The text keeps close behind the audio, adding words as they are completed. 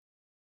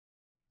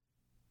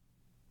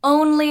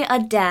Only a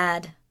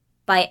Dad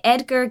by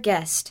Edgar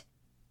Guest.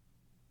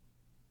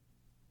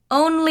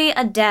 Only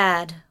a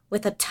dad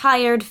with a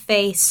tired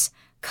face,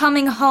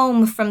 coming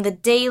home from the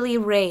daily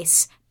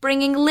race,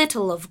 bringing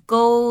little of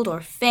gold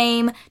or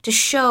fame to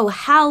show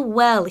how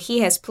well he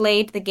has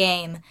played the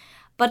game,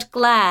 but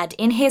glad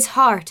in his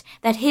heart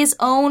that his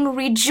own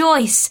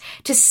rejoice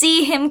to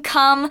see him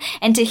come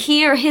and to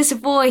hear his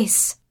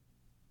voice.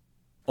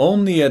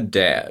 Only a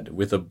dad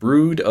with a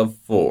brood of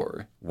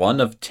 4,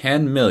 one of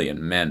 10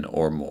 million men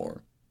or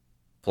more,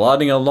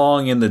 plodding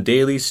along in the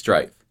daily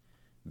strife,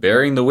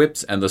 bearing the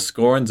whips and the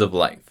scorns of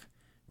life,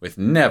 with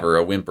never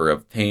a whimper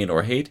of pain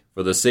or hate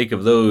for the sake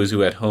of those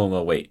who at home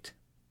await.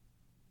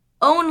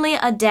 Only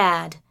a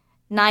dad,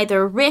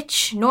 neither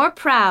rich nor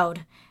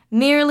proud,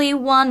 merely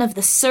one of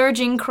the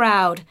surging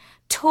crowd,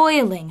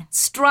 toiling,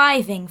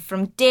 striving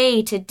from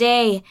day to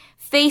day,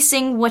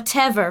 facing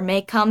whatever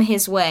may come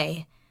his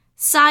way,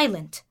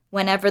 silent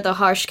whenever the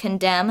harsh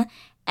condemn,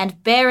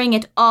 and bearing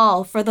it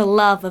all for the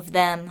love of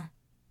them.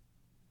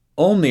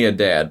 Only a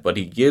dad, but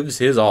he gives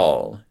his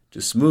all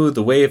to smooth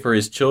the way for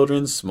his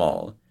children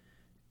small,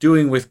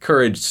 doing with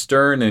courage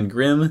stern and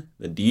grim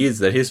the deeds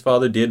that his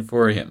father did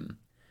for him.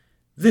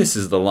 This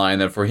is the line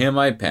that for him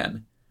I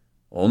pen.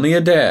 Only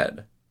a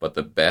dad, but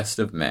the best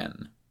of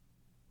men.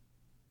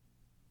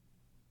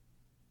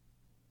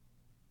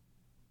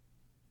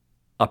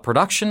 A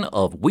production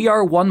of We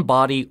Are One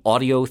Body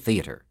Audio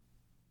Theater.